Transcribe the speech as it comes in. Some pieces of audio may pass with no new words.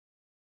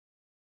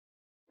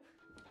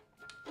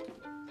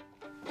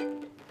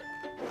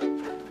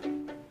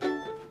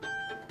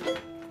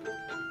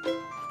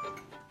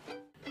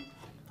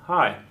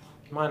Hi,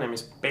 my name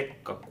is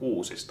Pekka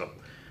Kuusisto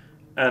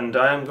and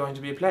I am going to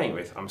be playing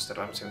with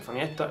Amsterdam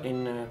Sinfonietta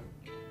in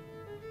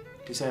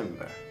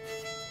December.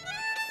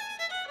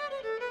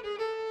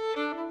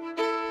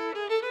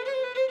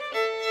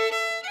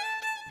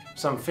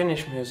 Some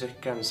Finnish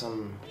music and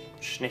some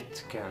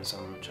Schnittke and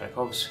some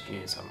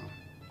Tchaikovsky, some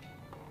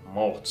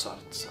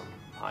Mozart, some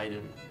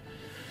Haydn,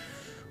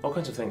 all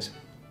kinds of things.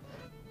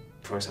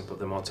 For example,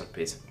 the Mozart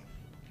piece.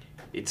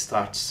 It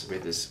starts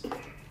with this.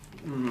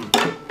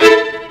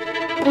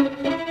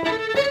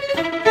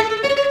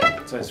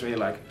 So it's really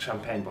like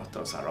champagne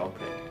bottles are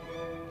opening.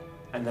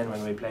 And then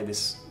when we play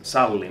this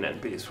Sallinen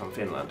piece from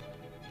Finland,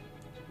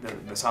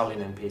 the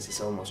Sallinen piece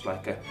is almost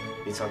like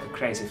it's like a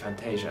crazy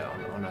fantasia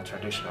on a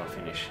traditional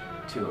Finnish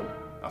tune,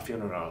 a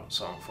funeral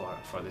song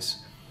for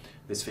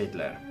this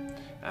fiddler.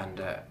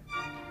 And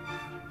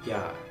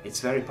yeah, it's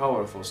very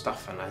powerful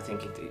stuff, and I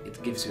think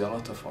it gives you a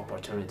lot of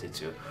opportunity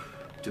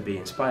to be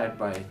inspired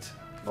by it,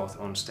 both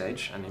on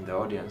stage and in the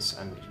audience,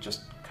 and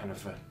just kind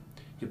of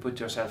you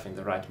put yourself in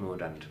the right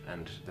mood,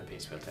 and the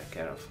piece will take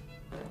care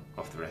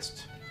of the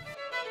rest.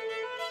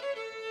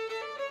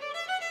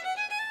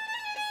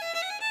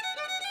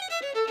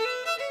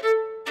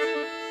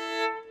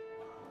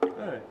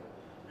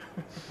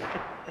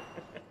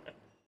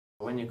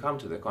 When you come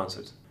to the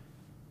concert,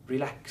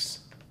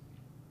 relax.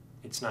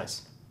 It's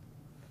nice.